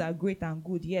 Those things are great and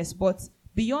good, yes, but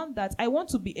beyond that, I want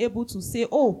to be able to say,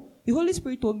 oh, the Holy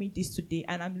Spirit told me this today,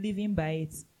 and I'm living by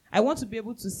it. I want to be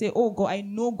able to say, oh, God, I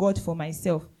know God for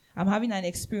myself. I'm having an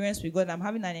experience with God. I'm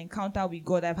having an encounter with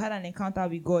God. I've had an encounter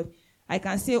with God. I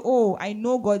can say, oh, I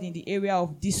know God in the area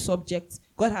of this subject.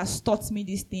 God has taught me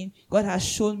this thing. God has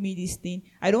shown me this thing.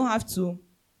 I don't have to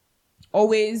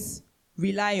always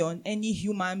rely on any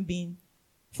human being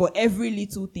for every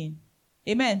little thing.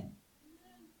 Amen.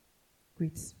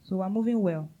 Great. So we're moving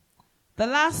well. The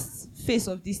last phase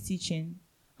of this teaching,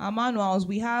 our manuals,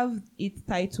 we have it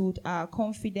titled Our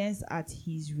Confidence at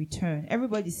His Return.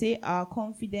 Everybody say, Our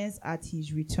Confidence at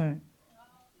His Return.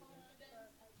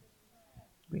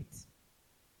 Great.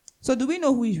 So do we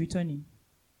know who is returning?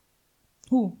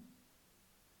 Who?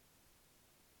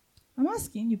 I'm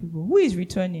asking you people, who is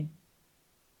returning?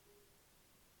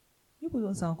 You people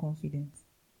don't sound confident.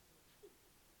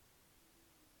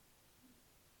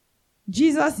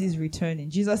 Jesus is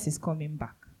returning. Jesus is coming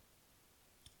back.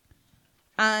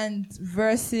 And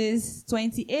verses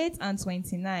 28 and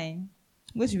 29,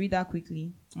 I'm going to read that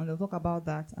quickly, and we'll talk about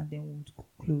that, and then we'll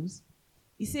close.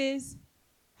 It says,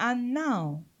 "And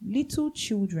now, little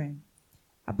children,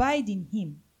 abide in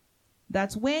him,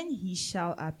 that when he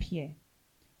shall appear,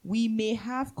 we may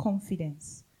have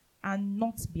confidence, and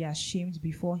not be ashamed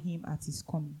before him at his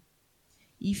coming.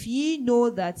 If ye know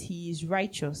that he is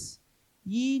righteous,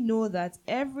 ye know that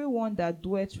everyone that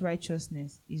doeth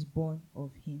righteousness is born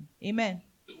of him." Amen.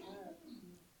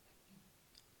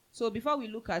 So before we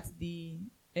look at the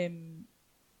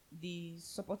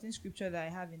supporting scripture that I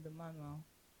have in the manual,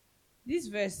 these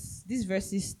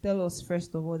verses tell us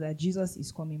first of all that Jesus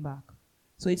is coming back.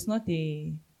 So it's not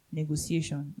a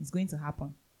negotiation; it's going to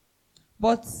happen.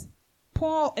 But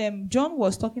John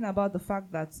was talking about the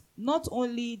fact that not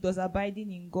only does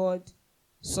abiding in God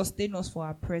sustain us for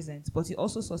our present, but it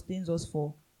also sustains us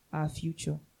for our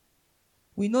future.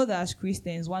 We know that as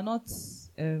Christians, we're not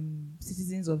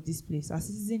citizens of this place. Our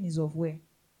citizen is of where?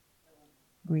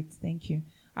 Great, thank you.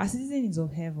 Our citizen is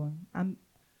of heaven. I'm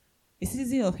a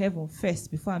citizen of heaven first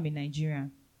before I'm a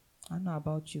Nigerian. I don't know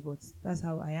about you, but that's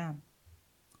how I am.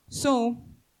 So,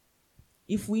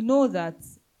 if we know that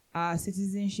our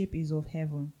citizenship is of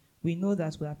heaven, we know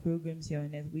that we are pilgrims here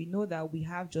on earth. We know that we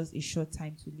have just a short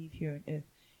time to live here on earth.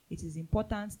 It is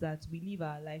important that we live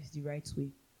our lives the right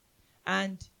way.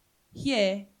 And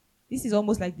here, this is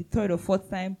almost like the third or fourth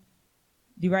time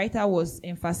the writer was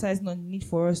emphasizing on the need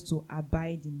for us to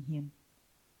abide in him.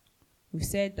 We've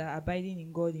said that abiding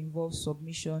in God involves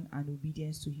submission and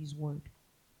obedience to his word.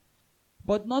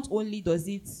 But not only does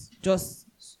it just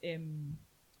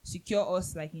secure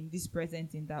us like in this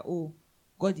present, in that, oh,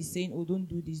 God is saying, oh, don't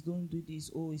do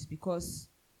this, oh, it's because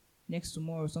next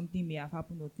tomorrow something may have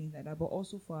happened or things like that, but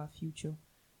also for our future.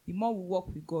 The more we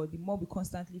walk with God, the more we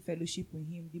constantly fellowship with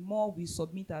him, the more we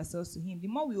submit ourselves to him, the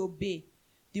more we obey,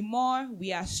 the more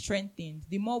we are strengthened,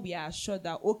 the more we are assured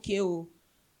that, okay, oh,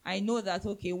 I know that,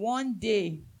 okay, one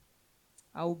day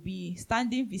I'll be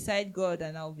standing beside God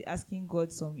and I'll be asking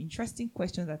God some interesting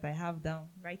questions that I have down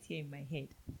right here in my head.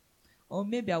 Or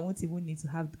maybe I won't even need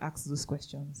to ask those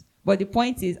questions. But the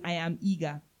point is, I am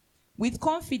eager. With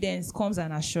confidence comes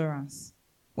an assurance.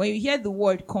 When you hear the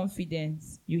word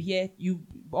confidence, you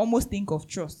almost think of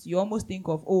trust. You almost think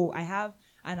of, oh, I have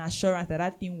an assurance that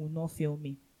that thing will not fail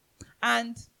me.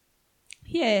 And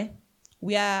here,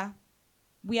 we are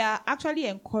actually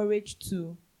encouraged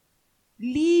to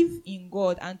live in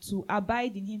God and to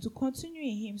abide in him, to continue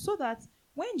in him, so that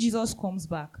when Jesus comes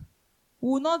back, we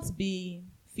will not be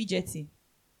fidgety.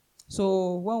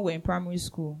 So when we're in primary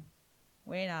school,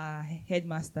 when our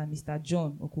headmaster, Mr.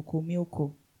 John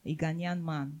Okukomilko, a Ghanaian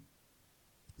man,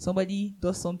 somebody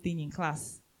does something in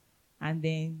class, and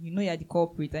then you're the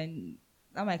culprit, and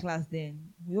at my class then,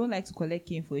 we don't like to collect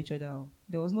cane for each other.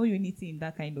 There was no unity in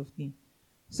that kind of thing.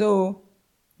 So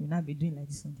we'll not be doing like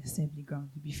this on the assembly ground.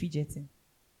 You'll be fidgeting.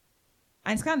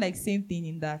 And it's kind of like the same thing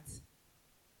in that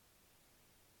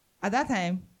at that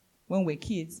time, when we're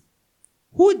kids,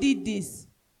 who did this?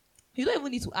 You don't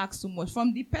even need to ask too much.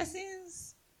 From the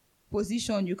person's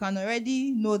position, you can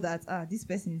already know that this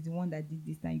person is the one that did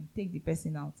this, and you take the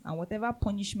person out. And whatever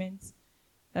punishment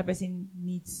that person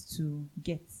needs to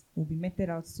get will be meted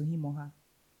out to him or her.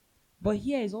 But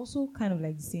here is also kind of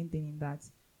like the same thing in that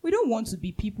We don't want to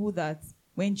be people that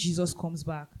when Jesus comes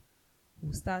back,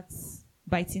 we'll start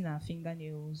biting our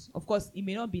fingernails. Of course, it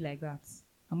may not be like that.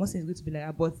 I'm not saying it's going to be like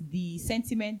that, but the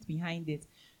sentiment behind it,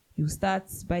 you start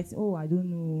biting, oh, I don't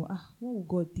know. What will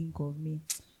God think of me?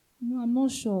 No, I'm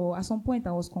not sure. At some point,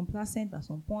 I was complacent. At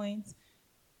some point,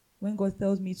 when God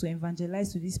tells me to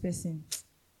evangelize to this person,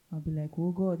 I'll be like,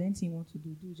 oh God, anything you want to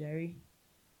do, Jerry.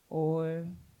 Or,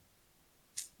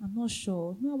 I'm not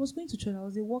sure. No, I was going to church. I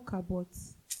was a worker, but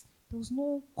there was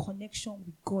no connection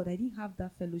with God. I didn't have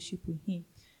that fellowship with Him.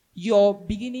 You're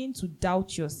beginning to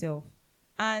doubt yourself.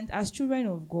 And as children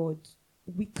of God,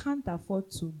 we can't afford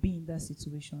to be in that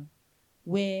situation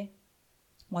where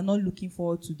we're not looking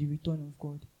forward to the return of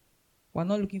God. We're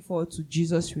not looking forward to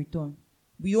Jesus' return.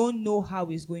 We all know how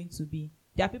it's going to be.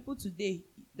 There are people today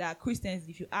that are Christians,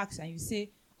 if you ask and you say,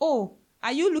 oh,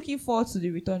 are you looking forward to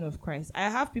the return of Christ? I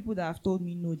have people that have told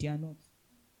me, no, they are not.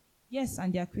 Yes,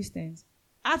 and they are Christians.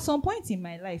 At some point in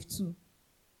my life too,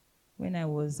 when I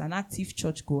was an active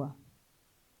churchgoer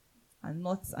and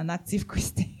not an active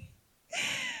Christian.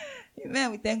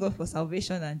 Amen. We thank God for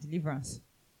salvation and deliverance.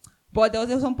 But there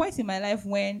was some point in my life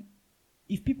when,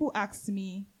 if people asked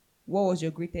me, what was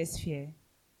your greatest fear?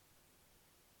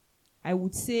 I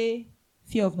would say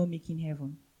fear of not making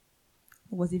heaven.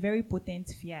 It was a very potent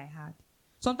fear I had.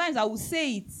 Sometimes I would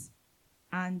say it,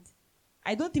 and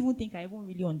I don't even think I even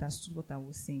really understood what I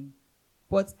was saying.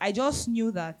 But I just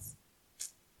knew that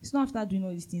it's not after doing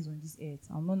all these things on this earth,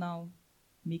 I'll not now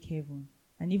make heaven.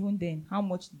 And even then, how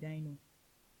much did I know?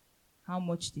 How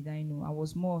much did I know? I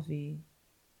was more of a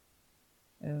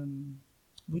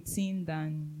routine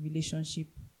than relationship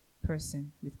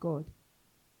person with God.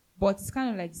 But it's kind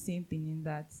of like the same thing in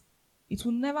that it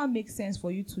will never make sense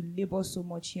for you to labor so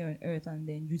much here on earth and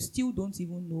then you still don't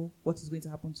even know what is going to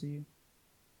happen to you.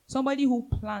 Somebody who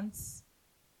plants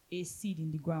a seed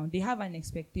in the ground, they have an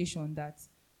expectation that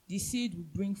the seed will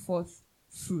bring forth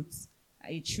fruits,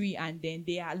 a tree, and then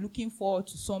they are looking forward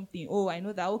to something. Oh, I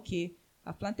know that, okay,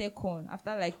 I've planted corn.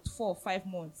 After like 4 or 5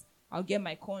 months, I'll get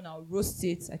my corn, I'll roast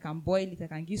it, I can boil it, I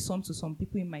can give some to some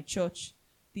people in my church,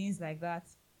 things like that.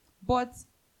 But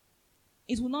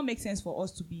it will not make sense for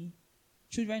us to be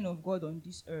children of God on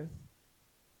this earth.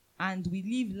 And we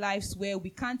live lives where we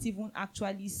can't even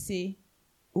actually say,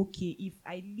 okay, if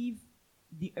I leave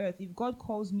the earth, if God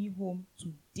calls me home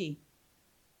today,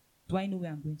 do I know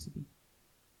where I'm going to be?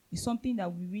 It's something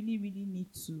that we really, really need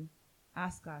to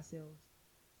ask ourselves.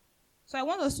 So I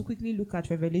want us to quickly look at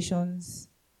Revelation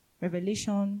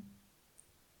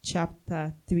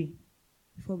chapter 3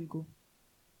 before we go,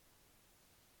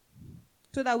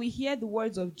 so that we hear the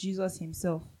words of Jesus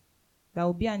himself. That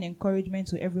will be an encouragement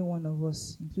to every one of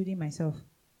us, including myself.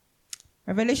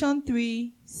 Revelation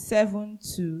 3, 7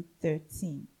 to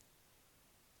 13.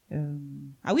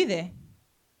 Are we there?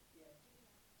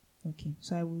 Okay,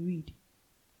 so I will read.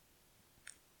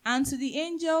 And to the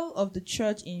angel of the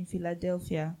church in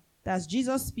Philadelphia, that's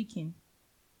Jesus speaking,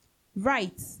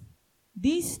 write,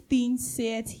 these things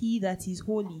saith he that is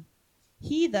holy,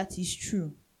 he that is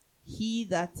true, he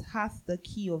that hath the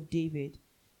key of David,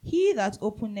 he that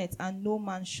openeth and no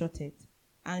man shutteth,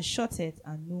 and shutteth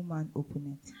and no man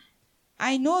openeth.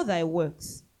 I know thy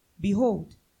works.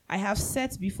 Behold, I have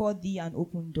set before thee an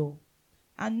open door,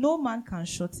 and no man can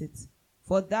shut it.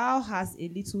 For thou hast a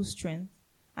little strength,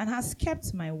 and hast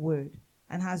kept my word,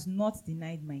 and hast not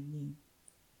denied my name.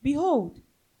 Behold,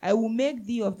 I will make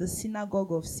thee of the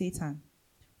synagogue of Satan,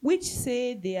 which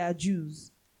say they are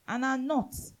Jews, and are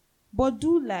not, but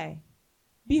do lie.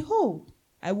 Behold,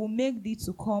 I will make thee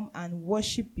to come and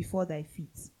worship before thy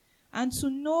feet, and to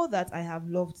know that I have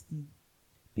loved thee.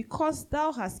 Because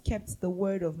thou hast kept the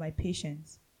word of my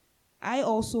patience, I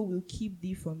also will keep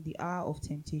thee from the hour of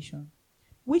temptation,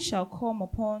 which shall come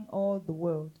upon all the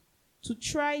world, to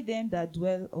try them that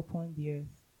dwell upon the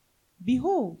earth.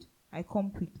 Behold, I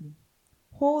come quickly.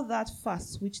 Hold that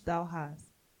fast which thou hast,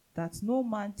 that no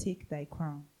man take thy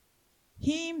crown.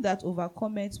 Him that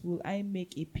overcometh will I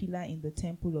make a pillar in the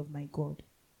temple of my God,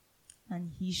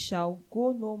 and he shall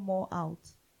go no more out.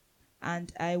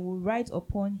 And I will write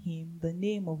upon him the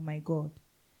name of my God,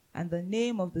 and the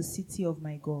name of the city of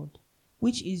my God,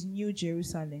 which is New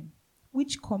Jerusalem,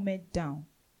 which cometh down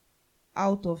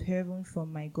out of heaven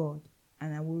from my God,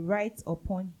 and I will write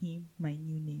upon him my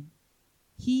new name.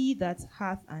 He that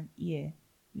hath an ear,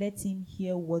 let him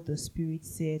hear what the Spirit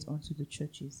said unto the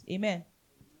churches. Amen.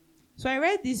 So I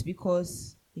read this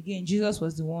because, again, Jesus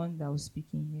was the one that was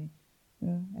speaking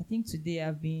here. I think today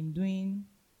I've been doing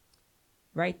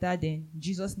writer than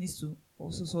Jesus needs to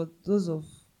also. So those of,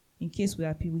 in case we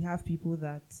have people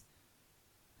that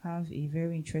have a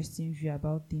very interesting view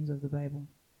about things of the Bible.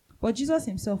 But Jesus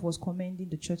himself was commending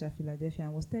the church at Philadelphia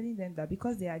and was telling them that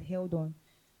because they had held on,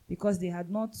 because they had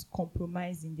not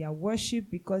compromised in their worship,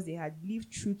 because they had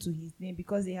lived true to his name,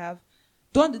 because they have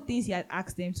done the things he had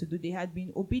asked them to do, they had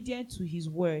been obedient to his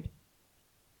word,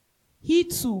 he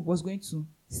too was going to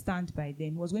stand by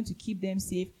them. He was going to keep them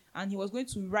safe, and he was going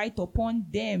to write upon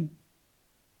them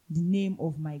the name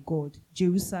of my God,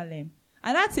 Jerusalem.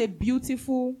 And that's a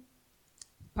beautiful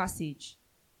passage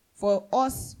for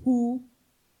us who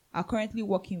are currently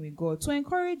working with God, to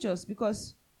encourage us,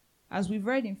 because as we've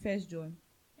read in 1 John,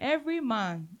 every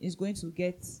man is going to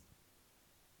get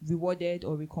rewarded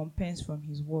or recompensed from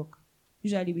his work.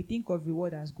 Usually we think of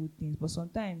reward as good things, but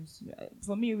sometimes,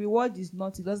 for me, reward is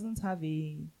not, it doesn't have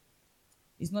a,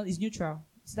 it's neutral.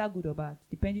 It's that good or bad,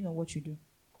 depending on what you do.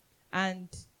 And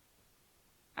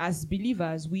as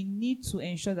believers, we need to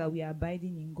ensure that we are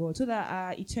abiding in God so that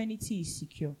our eternity is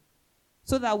secure.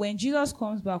 So that when Jesus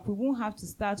comes back, we won't have to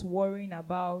start worrying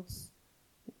about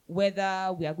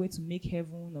whether we are going to make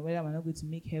heaven or whether we're not going to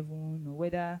make heaven or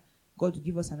whether God will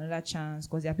give us another chance.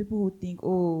 Because there are people who think,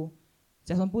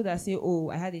 there are some people that say,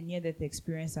 I had a near-death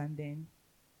experience and then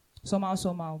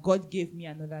somehow, God gave me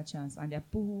another chance. And there are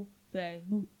people who say,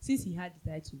 no, since he had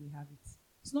it, I too will have it.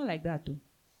 It's not like that, though.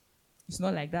 It's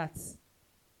not like that.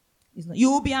 It's not.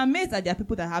 You will be amazed that there are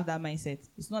people that have that mindset.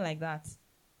 It's not like that.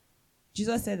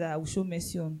 Jesus said that I will show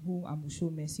mercy on whom I will show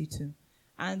mercy to.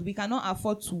 And we cannot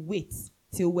afford to wait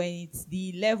till when it's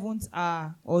the 11th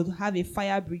hour or have a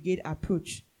fire brigade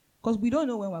approach. Because we don't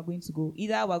know when we're going to go.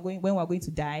 Either when we're going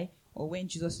to die or when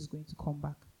Jesus is going to come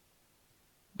back.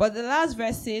 But the last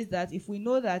verse says that if we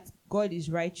know that God is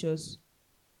righteous,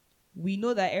 we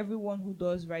know that everyone who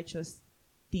does righteous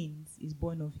things is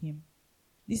born of him.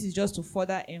 This is just to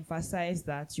further emphasize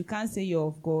that you can't say you're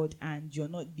of God and you're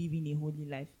not living a holy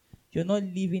life. You're not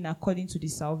living according to the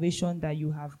salvation that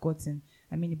you have gotten.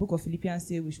 I mean, the book of Philippians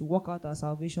says we should work out our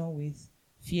salvation with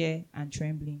fear and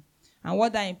trembling. And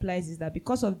what that implies is that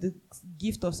because of the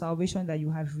gift of salvation that you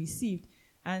have received,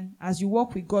 and as you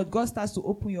walk with God, God starts to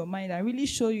open your mind and really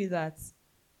show you that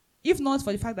if not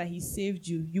for the fact that he saved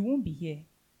you, you won't be here.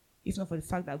 If not for the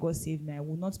fact that God saved me, I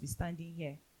will not be standing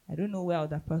here. I don't know where I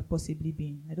would have possibly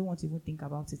been. I don't want to even think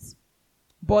about it.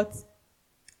 But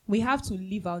we have to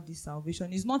live out this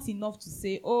salvation. It's not enough to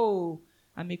say,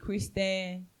 I'm a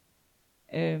Christian.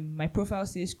 My profile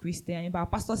says Christian. But our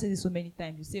pastor says it so many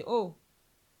times. You say,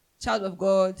 child of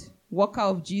God, worker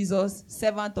of Jesus,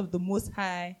 servant of the Most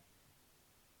High,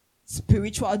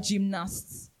 spiritual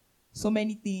gymnast, so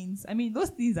many things. I mean, those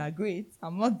things are great.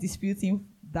 I'm not disputing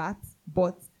that.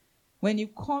 But when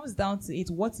it comes down to it,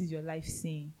 what is your life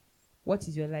saying? What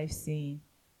is your life saying?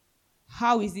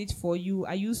 How is it for you?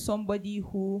 Are you somebody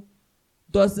who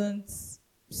doesn't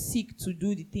seek to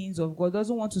do the things of God,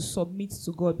 doesn't want to submit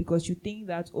to God because you think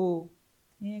that,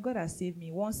 God has saved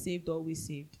me. Once saved, always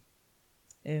saved.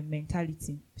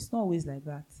 Mentality. It's not always like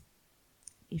that.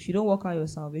 If you don't work out your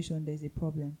salvation, there's a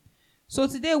problem. So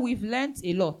today we've learned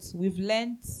a lot. We've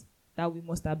learned that we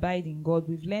must abide in God.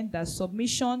 We've learned that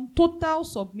submission, total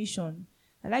submission.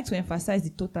 I like to emphasize the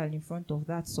total in front of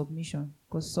that submission,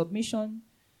 because submission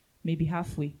may be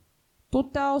halfway.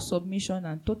 Total submission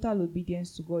and total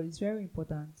obedience to God is very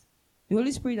important. The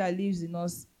Holy Spirit that lives in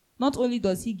us, not only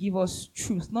does he give us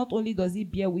truth, not only does he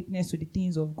bear witness to the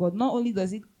things of God, not only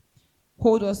does he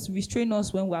hold us, restrain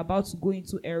us when we're about to go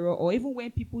into error, or even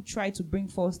when people try to bring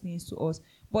false things to us,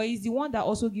 but he's the one that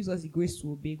also gives us the grace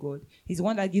to obey God. He's the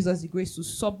one that gives us the grace to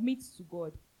submit to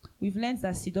God. We've learned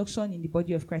that seduction in the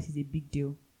body of Christ is a big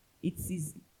deal. It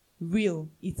is real.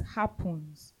 It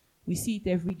happens. We see it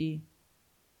every day.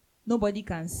 Nobody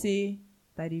can say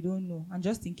that they don't know. And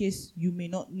just in case you may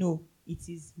not know, it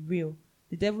is real.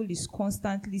 The devil is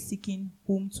constantly seeking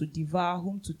whom to devour,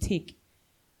 whom to take.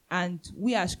 And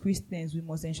we as Christians, we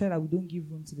must ensure that we don't give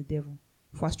room to the devil.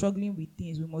 If we're struggling with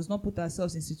things, we must not put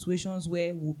ourselves in situations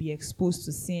where we'll be exposed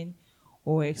to sin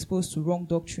or exposed to wrong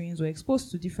doctrines or exposed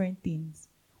to different things.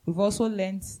 We've also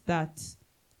learned that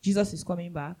Jesus is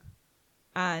coming back,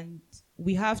 and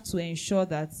we have to ensure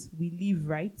that we live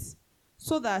right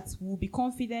so that we'll be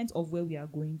confident of where we are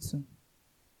going to.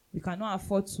 We cannot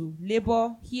afford to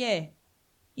labor here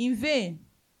in vain.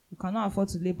 We cannot afford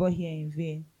to labor here in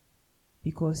vain,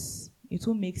 because it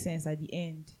won't make sense at the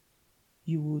end.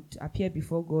 You would appear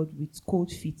before God with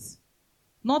cold feet.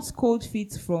 Not cold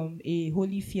feet from a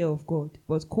holy fear of God,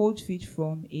 but cold feet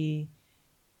from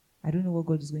I don't know what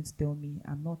God is going to tell me.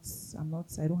 I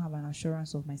don't have an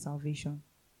assurance of my salvation.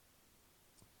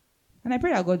 And I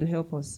pray that God will help us.